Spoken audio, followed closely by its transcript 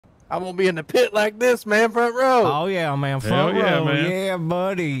I'm gonna be in the pit like this, man, front row. Oh yeah, man, front row. Man. Yeah,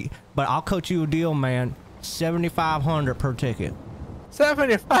 buddy. But I'll cut you a deal, man. $7,500 per ticket.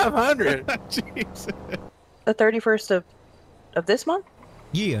 7,500. Jesus. The 31st of this month?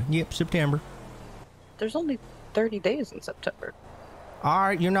 Yeah, yep, September. There's only 30 days in September. All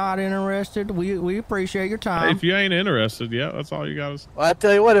right, you're not interested. We appreciate your time. Hey, if you ain't interested, yeah, that's all you got to. Well, I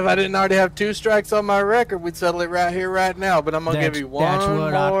tell you what, if I didn't already have 2 strikes on my record, we'd settle it right here, right now. But I'm gonna give you one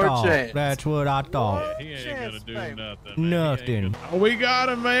more chance. That's what I thought. Yeah, he ain't gonna do nothing. Man. Nothing. Oh, we got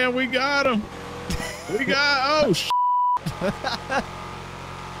him, man. We got him. We got. Oh, shit.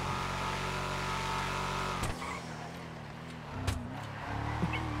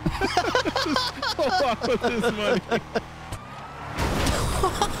 Hold on with this money.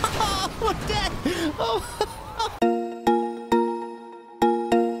 What that? Oh.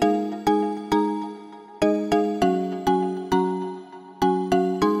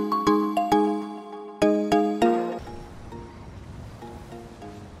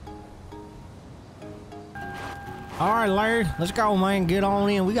 All right, Larry, let's go, man. Get on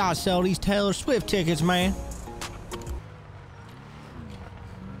in. We gotta sell these Taylor Swift tickets, man.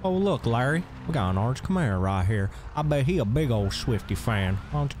 Oh, look, Larry. We got an orange Camaro right here. I bet he a big old Swiftie fan.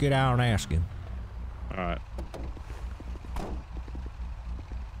 Why don't you get out and ask him? All right.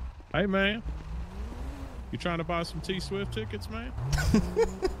 Hey, man. You trying to buy some T-Swift tickets, man?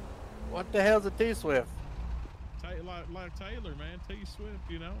 What the hell's a T-Swift? Like Taylor, man. T-Swift,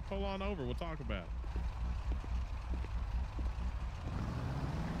 you know. Pull on over. We'll talk about it.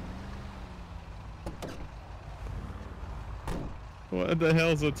 What the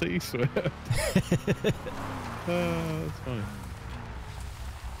hell's a T-Swift? That's funny.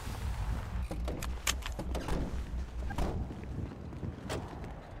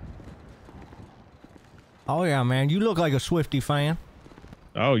 Oh yeah, man. You look like a Swiftie fan.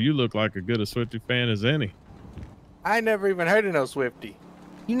 Oh, you look like as good a Swiftie fan as any. I never even heard of no Swiftie.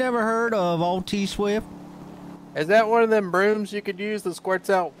 You never heard of old T-Swift? Is that one of them brooms you could use that squirts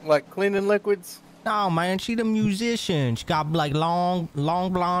out like cleaning liquids? No, man, she the musician. She got like long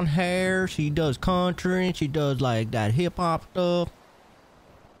blonde hair. She does country and she does like that hip hop stuff.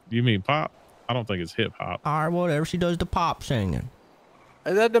 You mean pop? I don't think it's hip hop. All right, whatever. She does the pop singing.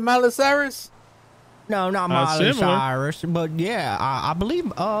 Is that the Miley Cyrus? No, not Miley Cyrus, but yeah, I believe.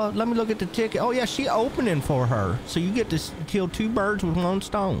 Let me look at the ticket. Oh yeah, she opening for her, so you get to kill 2 birds with 1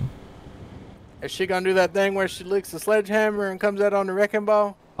 stone. Is she gonna do that thing where she licks the sledgehammer and comes out on the wrecking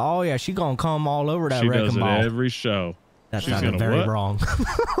ball? Oh yeah, she gonna come all over that wrecking ball. She does it every show. That's not very wrong.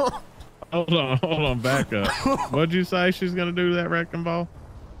 Hold on, back up. What'd you say she's gonna do to that wrecking ball?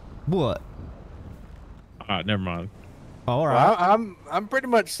 What? All right, never mind. All right. Well, I'm pretty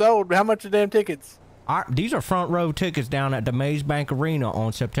much sold. How much are damn tickets? All right, these are front row tickets down at the Maze Bank Arena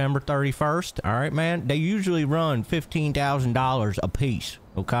on September 31st. All right, man. They usually run $15,000 a piece.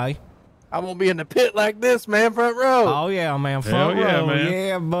 Okay. I'm gonna be in the pit like this, man, front row. Oh yeah, man, front row. Man.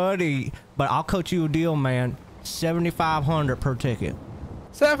 Yeah, buddy. But I'll cut you a deal, man. $7,500 per ticket.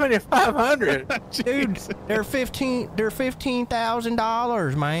 7,500. Dude, they're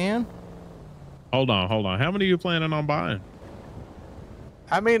 $15,000, man. Hold on. How many are you planning on buying?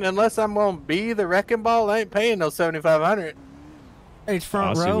 I mean, unless I'm gonna be the wrecking ball, I ain't paying no 7,500. It's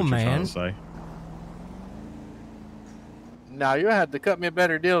front row, man. Now you'll have to cut me a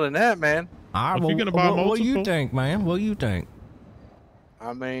better deal than that, man. All right, well, gonna buy what do you think, man? What do you think?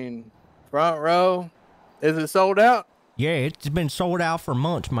 I mean, front row. Is it sold out? Yeah, it's been sold out for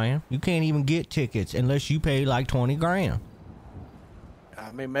months, man. You can't even get tickets unless you pay like 20 grand.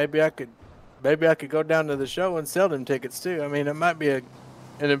 I mean, maybe I could go down to the show and sell them tickets too. I mean, it might be an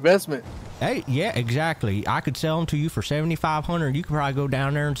investment. Hey, yeah, exactly. I could sell them to you for $7,500. You could probably go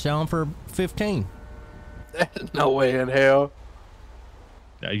down there and sell them for 15. There's no way in hell.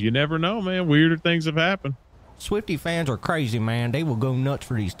 You never know, man. Weirder things have happened. Swiftie fans are crazy, man. They will go nuts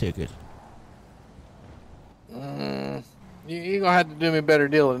for these tickets. You're gonna have to do me a better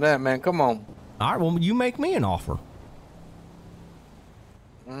deal than that, man. Come on. All right, well, you make me an offer.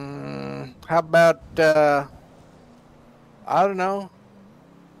 How about I don't know,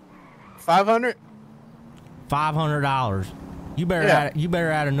 500? $500. You better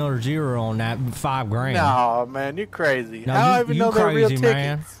add another zero on that. 5 grand. No, man, you're crazy. No, I don't even know they're real tickets.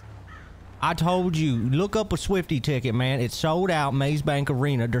 Man. I told you, look up a Swiftie ticket, man. It's sold out, Maze Bank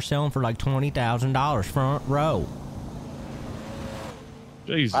Arena. They're selling for like $20,000 front row.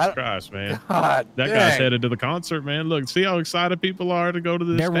 Jesus Christ, man. God that dang. guy's headed to the concert, man. Look, see how excited people are to go to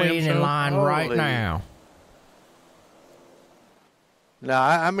this They're damn waiting show? in line right now. No,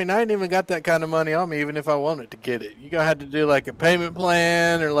 I mean, I ain't even got that kind of money on me, even if I wanted to get it. You gonna have to do like a payment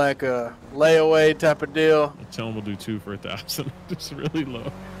plan or like a layaway type of deal. Tell them we'll do 2 for 1,000. Just really low.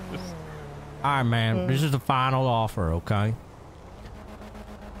 All right, man. This is the final offer, okay?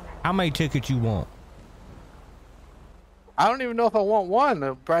 How many tickets you want? I don't even know if I want one.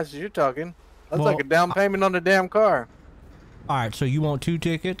 The prices you're talking. That's Well, like a down payment on the damn car. All right, so you want 2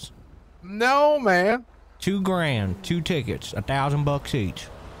 tickets? No, man. $2,000, 2 tickets, $1,000 each.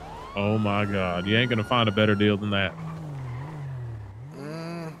 Oh my God. You ain't going to find a better deal than that.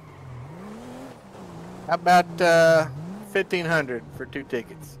 How about 1,500 for 2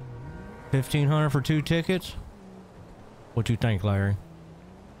 tickets? 1,500 for 2 tickets? What you think, Larry?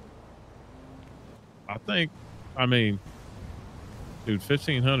 I mean, dude,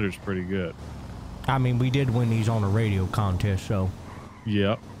 1,500 is pretty good. I mean, we did win these on a radio contest, so.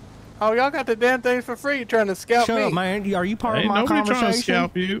 Yep. Oh, y'all got the damn things for free. You're trying to scalp me. Shut up, man. Are you part of Ain't my nobody conversation? trying to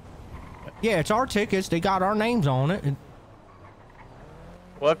scalp you. Yeah, it's our tickets. They got our names on it.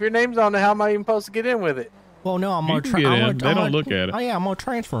 Well, if your name's on it, how am I even supposed to get in with it? Well, no, I'm You gonna can get in. They don't look at it. Oh yeah, I'm gonna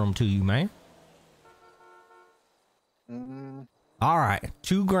transfer them to you, man. All right,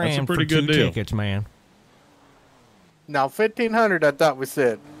 $2,000 for pretty 2 good deal. tickets, man. Now, 1,500, I thought we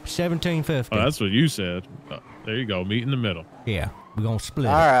said. $1,750. Oh, that's what you said. There you go. Meet in the middle. Yeah, we're gonna split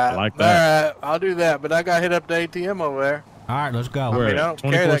All it. right. I like that. All right. I'll do that, but I got to hit up the ATM over there. All right, let's go. Where? I mean, I don't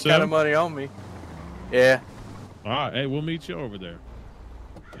carry that kind of 24/7? money on me. Yeah. All right. Hey, we'll meet you over there.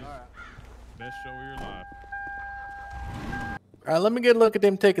 Best show of your life. All right, let me get a look at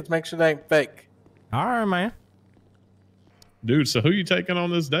them tickets, make sure they ain't fake. All right, man. Dude, so who you taking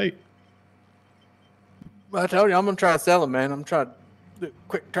on this date? Well, I told you, I'm going to try to sell them, man. I'm trying to do a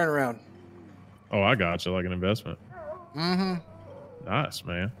quick turnaround. Oh, I got you. Like an investment. Mm-hmm. Nice,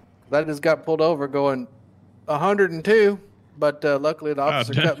 man. I just got pulled over going 102, but luckily the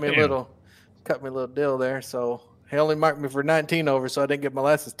officer cut me a little deal there. So he only marked me for 19 over, so I didn't get my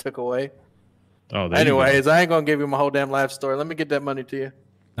license took away. Oh, there Anyways, I ain't gonna give you my whole damn life story. Let me get that money to you.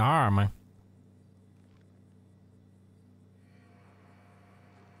 All right, man.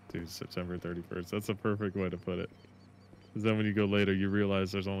 Dude, September 31st. That's a perfect way to put it. Because then when you go later, you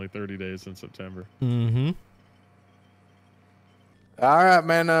realize there's only 30 days in September. Mm-hmm. All right,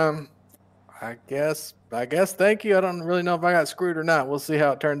 man. I guess. Thank you. I don't really know if I got screwed or not. We'll see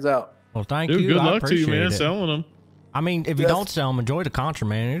how it turns out. Well, thank Dude, you. good I luck to you, appreciate man, it. selling them. I mean, if you don't sell them, enjoy the concert,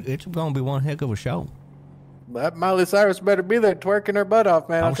 man. It's gonna be one heck of a show. That Miley Cyrus better be there twerking her butt off,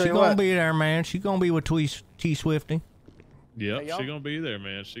 man. Oh, I'll tell she's you gonna what. be there, man. She's gonna be with T Swiftie. Yep, Hey, y'all- she gonna be there,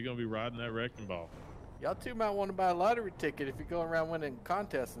 man. She gonna be riding that wrecking ball. Y'all too might want to buy a lottery ticket if you go around winning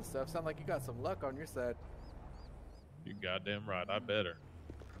contests and stuff. Sound like you got some luck on your side. You goddamn right. I better.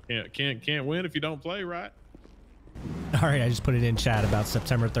 Can't win if you don't play right. All right, I just put it in chat about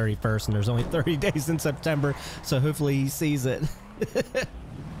September 31st, and there's only 30 days in September, so hopefully he sees it.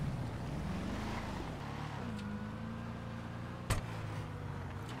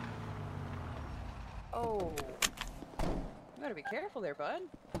 Oh. You gotta be careful there, bud.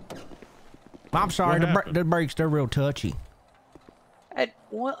 I'm sorry, What happened? the brakes, they're real touchy.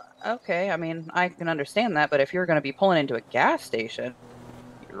 Well, okay. I mean, I can understand that, but if you're going to be pulling into a gas station,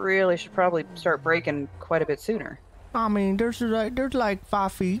 you really should probably start braking quite a bit sooner. I mean, there's like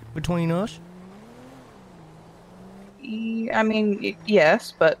 5 feet between us. I mean,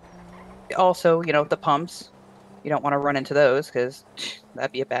 yes, but also, you know, the pumps. You don't want to run into those because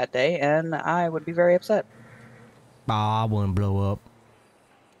that'd be a bad day, and I would be very upset. I wouldn't blow up.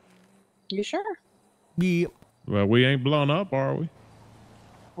 You sure? Yeah. Well, we ain't blown up, are we?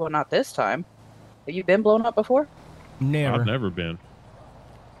 Well, not this time. Have you been blown up before? Never. I've never been.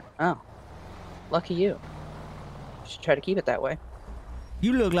 Oh. Lucky you. Should try to keep it that way.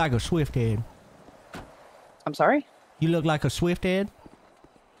 You look like a Swift head. I'm sorry? You look like a Swift head?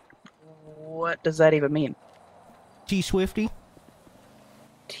 What does that even mean? T Swiftie?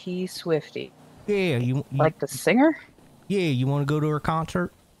 T Swiftie. Yeah, you Like the singer? yeah, you want to go to her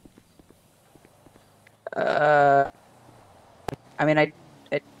concert? I mean, I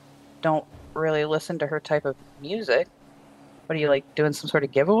don't really listen to her type of music. What are you, like, doing some sort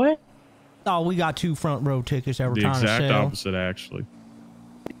of giveaway? Oh, we got 2 front row tickets that we're The trying to exact sell. opposite, actually.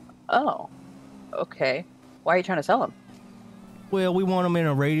 Oh. Okay. Why are you trying to sell them? Well, we won them in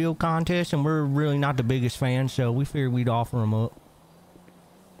a radio contest, and we're really not the biggest fans, so we figured we'd offer them up.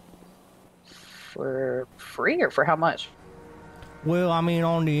 For free or for how much? Well, I mean,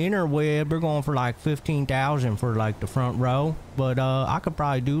 on the interweb, they're going for like $15,000 for like the front row, but I could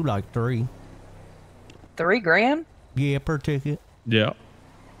probably do like 3. $3,000 Yeah, per ticket. Yeah.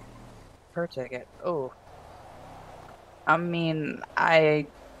 per ticket. Oh. I mean, I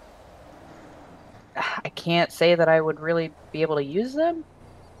can't say that I would really be able to use them,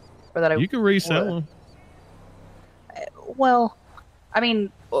 or that I. You can resell them. Well, I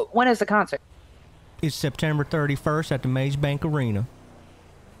mean, when is the concert? It's September 31st at the Maze Bank Arena.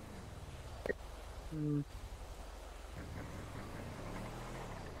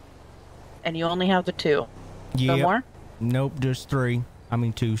 And you only have the 2. Yeah. No more? Nope, just 3. I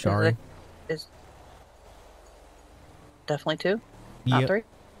mean 2, sorry. Is definitely 2? Not 3?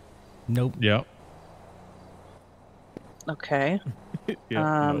 Nope. Yep. Okay.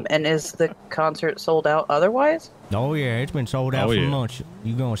 Nope. And is the concert sold out otherwise? Oh yeah, it's been sold out for months.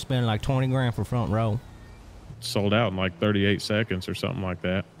 You gonna spend like 20 grand for front row. Sold out in like 38 seconds or something like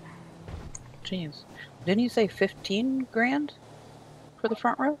that. Jeez. Didn't you say 15 grand for the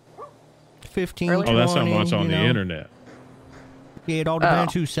front row? 15, Oh, 20, that's how much on the internet. Yeah, it all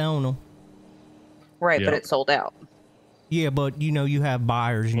depends who's selling them. Right, but it sold out. Yeah, but you know, you have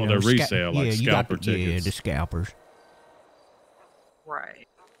buyers. You know, they're resale, like scalper tickets. Yeah, the scalpers. Right.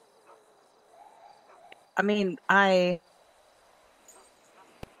 I mean, I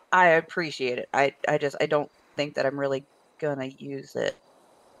appreciate it. I don't think that I'm really gonna use it.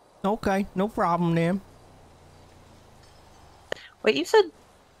 Okay, no problem then. Wait, you said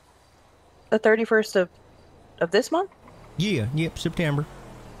the 31st of this month? Yeah, yep, September.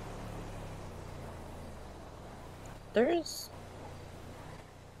 There's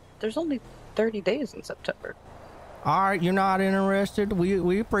only 30 days in September. All right, you're not interested.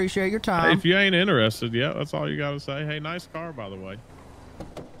 We appreciate your time. If you ain't interested, yeah, that's all you got to say. Hey, nice car, by the way.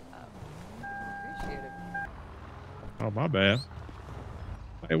 Appreciate it. Oh, my bad.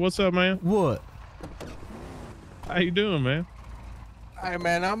 Hey, what's up, man? What? How you doing, man? Hey,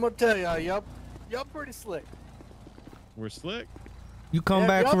 man, I'm gonna tell y'all pretty slick. We're slick. You come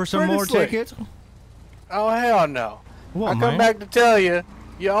back for some more tickets? Oh, hell no. What, I come back to tell you,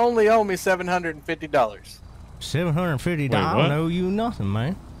 you only owe me $750. $750? I don't owe you nothing,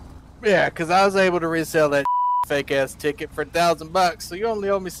 man. Yeah, because I was able to resell that fake ass ticket for $1,000, so you only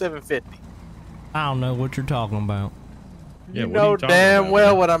owe me $750. I don't know what you're talking about. Yeah, you know damn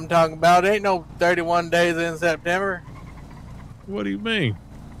well what I'm talking about. Ain't no 31 days in September. What do you mean?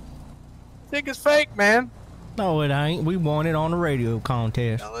 Ticket's fake, man. No, it ain't. We won it on the radio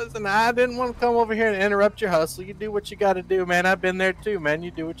contest. Now, listen, I didn't want to come over here and interrupt your hustle. You do what you got to do, man. I've been there too, man. You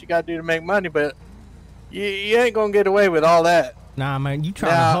do what you got to do to make money, but you ain't gonna get away with all that. Nah, man, you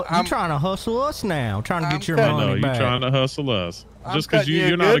trying to hustle us now, trying to get your money back. You trying to hustle us. Just because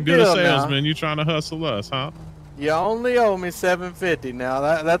you're not a good salesman, you trying to hustle us, huh? You only owe me $750 now.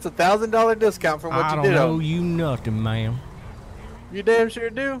 That's a $1,000 discount from what you did. I don't owe you nothing, man. You damn sure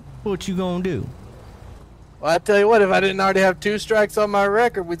do. What you gonna do? Well, I tell you what, if I didn't already have 2 strikes on my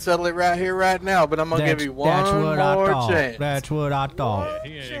record, we'd settle it right here, right now. But I'm gonna give you one more chance. That's what I thought.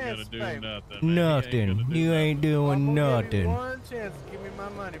 Yeah, he ain't gonna do nothing. Nothing. You ain't doing nothing. Give you one chance to give me my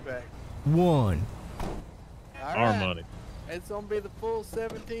money back. One. Our money. It's gonna be the full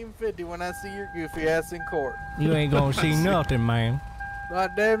 $1,750 when I see your goofy ass in court. You ain't gonna see nothing, man. I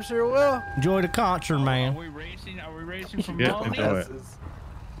damn sure will. Enjoy the concert, man. Are we racing from Yeah, Maloney? enjoy it.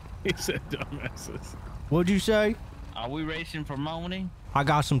 He said dumbasses. What'd you say? Are we racing for money? I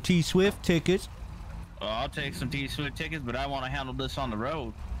got some T-Swift tickets. I'll take some T-Swift tickets, but I want to handle this on the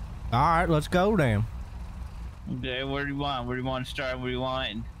road. All right, let's go then. Okay, where do you want? Where do you want to start? Where do you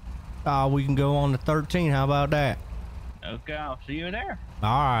want? We can go on the 13. How about that? Okay, I'll see you there. All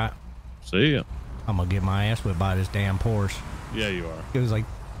right. See ya. I'm gonna get my ass whipped by this damn Porsche. Yeah, you are. It was like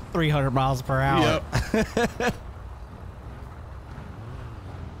 300 miles per hour. Yep.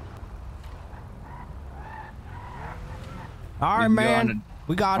 All right, man.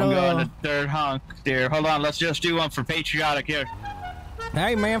 We got I'm going to third honk there. Hold on, let's just do one for patriotic here.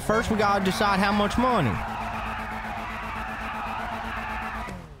 Hey, man, first we gotta decide how much money.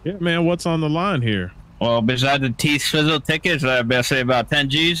 Yeah, man, what's on the line here? Well, besides the T-Swizzle tickets, I better say about 10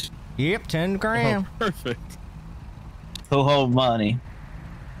 G's. Yep, 10 grand. Oh, perfect. Who hold money?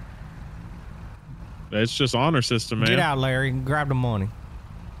 It's just honor system, man. Get out, Larry. Grab the money.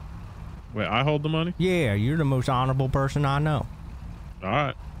 Wait, I hold the money? Yeah, you're the most honorable person I know. All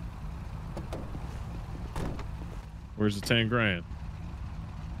right. Where's the 10 grand?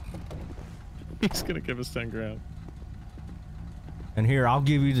 He's gonna give us 10 grand. And here, I'll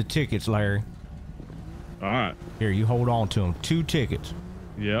give you the tickets, Larry. All right. Here, you hold on to them. 2 tickets.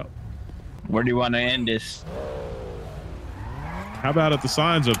 Yep. Where do you want to end this? How about at the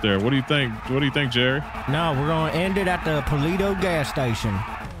signs up there? What do you think? What do you think, Jerry? No, we're gonna end it at the Polito gas station.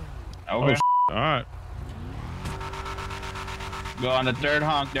 Okay. All right. Go on the third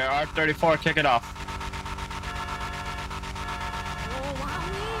honk there. R34, kick it off.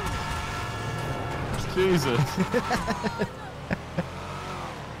 Jesus.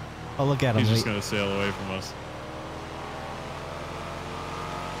 Oh, look at him. He's just going to sail away from us.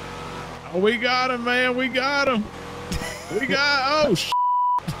 Oh, we got him, man. We got him. We got, oh, sh**.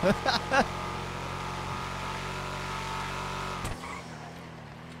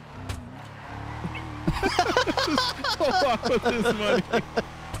 Just pull off with this money.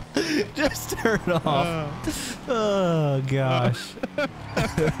 Just turn it off. Oh, gosh.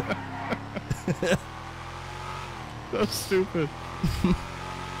 So stupid.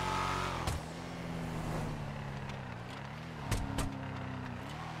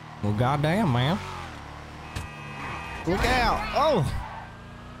 Well, goddamn, man. Look out. Oh.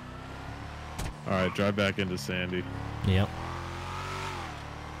 All right, drive back into Sandy. Yep.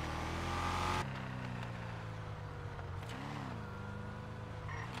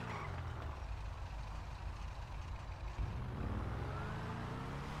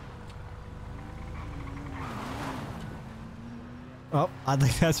 Oh, I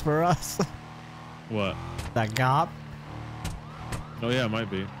think that's for us. What? That GTARP. Oh, yeah, it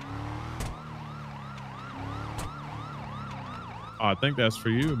might be. Oh, I think that's for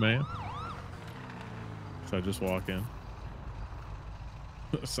you, man. So I just walk in.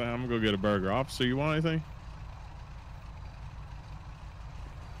 So I'm gonna go get a burger. Officer, you want anything?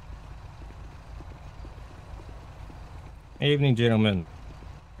 Evening, gentlemen.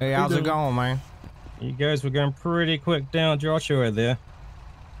 Hey, how's it going, man? You guys were going pretty quick down Joshua there.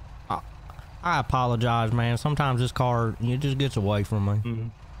 I apologize, man. Sometimes this car, it just gets away from me. Mm-hmm.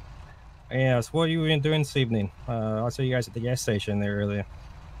 Yes, what have you been doing this evening? I saw you guys at the gas station there earlier.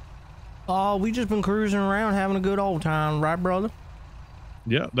 Oh, we just been cruising around having a good old time, right, brother?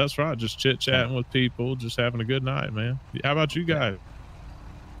 Yeah, that's right. Just chit-chatting with people, just having a good night, man. How about you guys?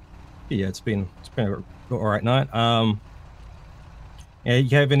 Yeah, it's been all right night. Yeah,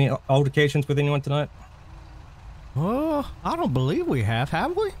 you have any altercations with anyone tonight? Oh, I don't believe we have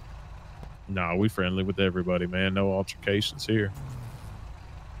we? No, we friendly with everybody, man. No altercations here.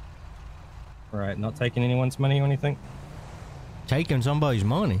 Right, not taking anyone's money or anything? Taking somebody's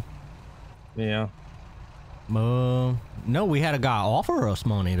money? Yeah. No, we had a guy offer us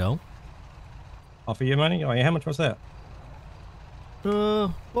money, though. Offer you money? Oh, yeah, how much was that?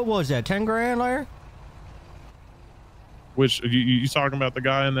 What was that, 10 grand, Larry? Which, you talking about the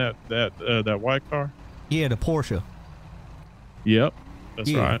guy in that white car? Yeah, the Porsche. Yep,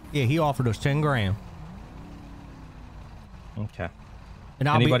 that's right. Yeah, he offered us 10 grand. Okay. And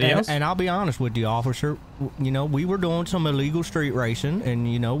I'll be honest with you, officer. You know, we were doing some illegal street racing,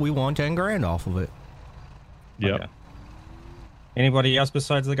 and you know, we won 10 grand off of it. Yep. Okay. Anybody else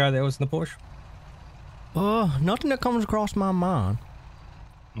besides the guy that was in the Porsche? Nothing that comes across my mind.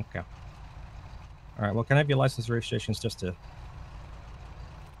 Okay. All right. Well, can I have your license registrations just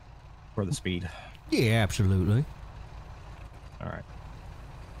for the speed? Yeah, absolutely. All right.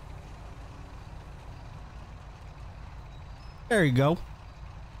 There you go.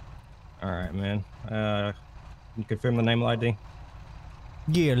 All right, man. You confirm the name ID?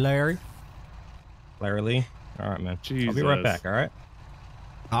 Yeah, Larry. Larry Lee. All right, man. Jesus. I'll be right back. All right.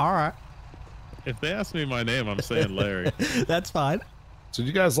 All right. If they ask me my name, I'm saying Larry. That's fine. So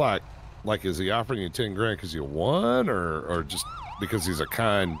you guys like, is he offering you 10 grand because you won, or just because he's a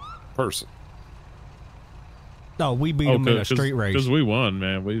kind person? No, we beat him in a street race. Because we won,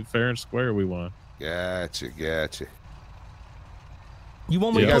 man. We fair and square, we won. Gotcha. You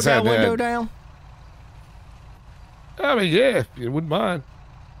want me to put that window down? I mean, yeah, if you wouldn't mind.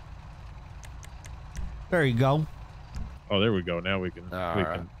 There you go. Oh, there we go. Now we can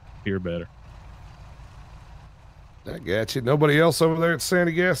hear better. I got you. Nobody else over there at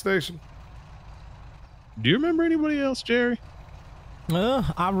Sandy gas station? Do you remember anybody else, Jerry?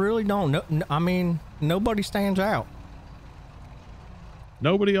 I really don't know. I mean, nobody stands out.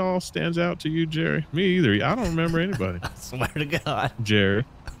 Nobody all stands out to you, Jerry? Me either. I don't remember anybody. I swear to God. Jerry.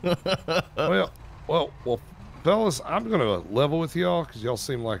 well, fellas, I'm going to level with y'all because y'all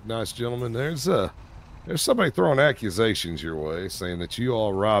seem like nice gentlemen. There's somebody throwing accusations your way saying that you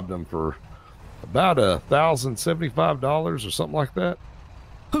all robbed them for about $1,075 or something like that.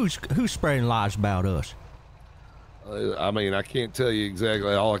 Who's spreading lies about us? I mean, I can't tell you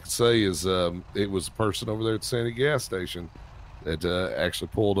exactly. All I can say is it was a person over there at the Sandy gas station that actually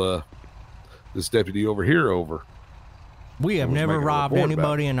pulled this deputy over here over. We have never robbed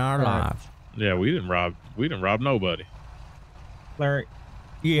anybody in our lives. Yeah, we didn't rob nobody. Larry,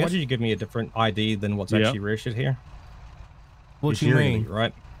 yes? Why did you give me a different ID than what's actually registered here? What you mean? Lee,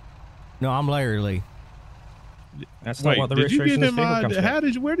 right? No, I'm Larry Lee. That's not what the registration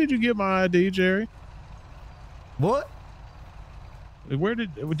is. Where did you get my ID, Jerry? What? Where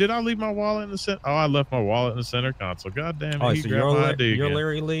did I leave my wallet in the center? Oh, I left my wallet in the center console. God damn it! Oh, He so grabbed my ID you're again.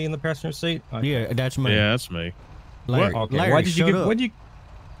 Larry Lee in the passenger seat? Okay. Yeah, that's me. Yeah, that's me. Larry, What? Okay. Larry, Why did you shut up.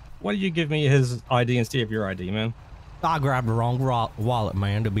 why did you give me his ID instead of your ID, man? I grabbed the wrong wallet,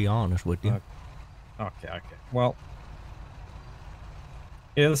 man, to be honest with you. Okay. Well,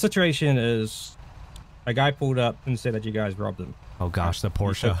 yeah, the situation is a guy pulled up and said that you guys robbed him. Oh, gosh, the You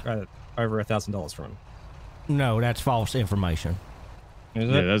Porsche. took, over $1,000 from him. No, that's false information. Is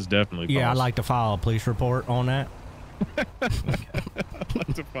Yeah, it? that's definitely false. Yeah, I'd like to file a police report on that. I'd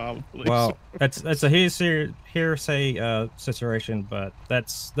like to file a police. Well, that's a hearsay situation, but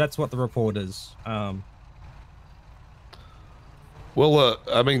that's what the report is. Well,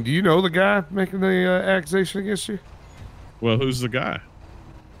 I mean, do you know the guy making the accusation against you? Well, who's the guy?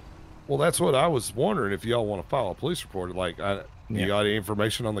 Well, that's what I was wondering, if y'all want to file a police report. Like, you got any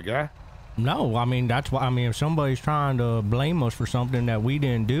information on the guy? No, I mean, that's why. I mean, if somebody's trying to blame us for something that we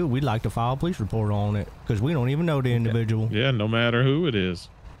didn't do, we'd like to file a police report on it because we don't even know the individual. Yeah, no matter who it is.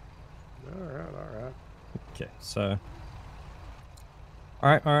 All right. Okay, so.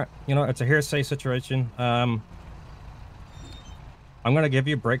 All right. You know, it's a hearsay situation. I'm gonna give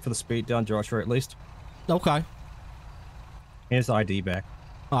you a break for the speed down, Joshua, at least. Okay. Here's the ID back.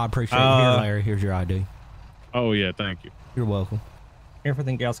 Oh, I appreciate it. Here, Larry, here's your ID. Oh yeah, thank you. You're welcome.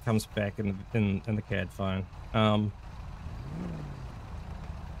 Everything else comes back in the CAD fine.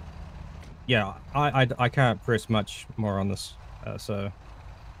 Yeah, I can't press much more on this. So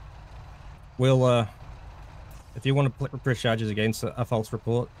we'll if you want to press charges against a false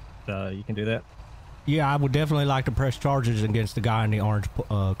report, you can do that. Yeah, I would definitely like to press charges against the guy in the orange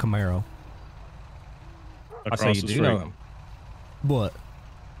Camaro. I say you do know him. What?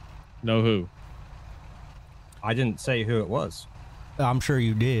 Know who? I didn't say who it was. I'm sure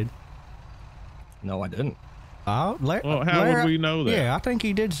you did. No, I didn't. Well, how would we know that? Yeah, I think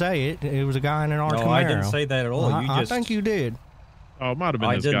he did say it. It was a guy in an orange Camaro. No, I didn't say that at all. I think you did. Oh, it might have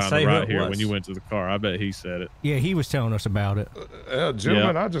been this guy on the right here when you went to the car. I bet he said it. Yeah, he was telling us about it.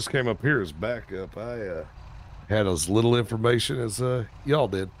 Gentlemen, I just came up here as backup. I had as little information as y'all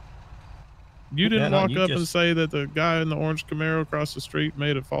did. You didn't walk up and say that the guy in the orange Camaro across the street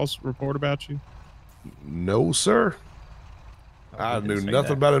made a false report about you? No, sir. I knew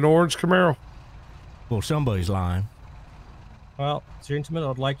nothing about an orange Camaro. Well, somebody's lying. Well, Sir Intimate,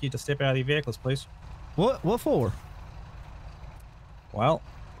 I'd like you to step out of your vehicles, please. What for? Well,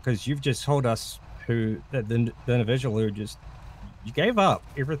 because you've just told us who the individual who just you gave up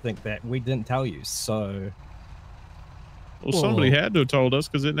everything that we didn't tell you. So, well, somebody had to have told us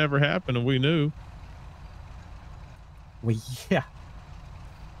because it never happened and we knew. Well, yeah.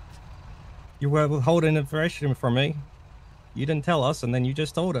 You were withholding information from me. You didn't tell us, and then you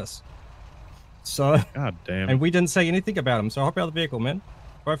just told us. So, God damn it. And we didn't say anything about him. So hop out of the vehicle, man.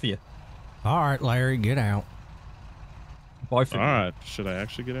 Both of you. All right, Larry, get out. Both of you. All right. Should I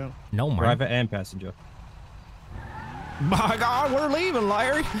actually get out? No, man. Driver and passenger. My God, we're leaving,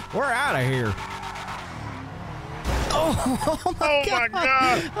 Larry. We're out of here. Oh my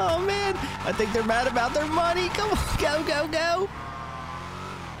God. Oh, man. I think they're mad about their money. Come on, go.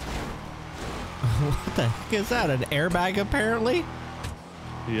 What the heck is that? An airbag, apparently?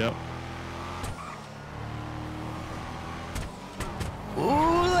 Yep.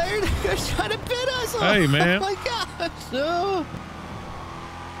 Ooh, they're trying to bid us. Hey, man. Oh, my gosh. Oh.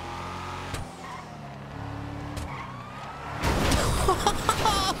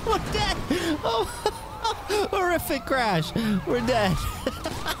 We're dead. Oh, horrific crash. We're dead.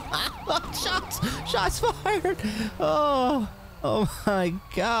 Shots fired. Oh my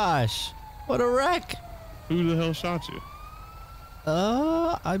gosh. What a wreck. Who the hell shot you?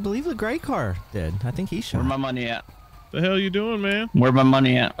 I believe the gray car did. I think he shot. Where my money at? The hell you doing, man? Where my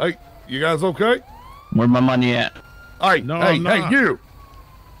money at? Hey, you guys okay? Where my money at? Hey, No, hey, I'm not. you.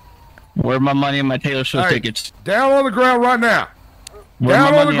 Where my money and my Taylor Swift Hey, tickets? down on the ground right now. Where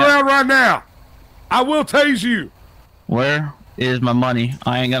Down my on the money ground right now. I will tase you. Where is my money?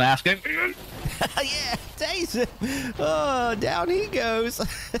 I ain't gonna ask it. Yeah, tase him. Oh, down he goes.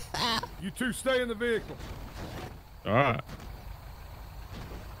 You two stay in the vehicle. All right.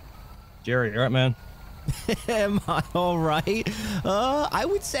 Jerry, you all right, man? Am I all right? I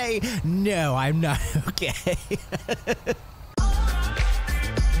would say no, I'm not okay.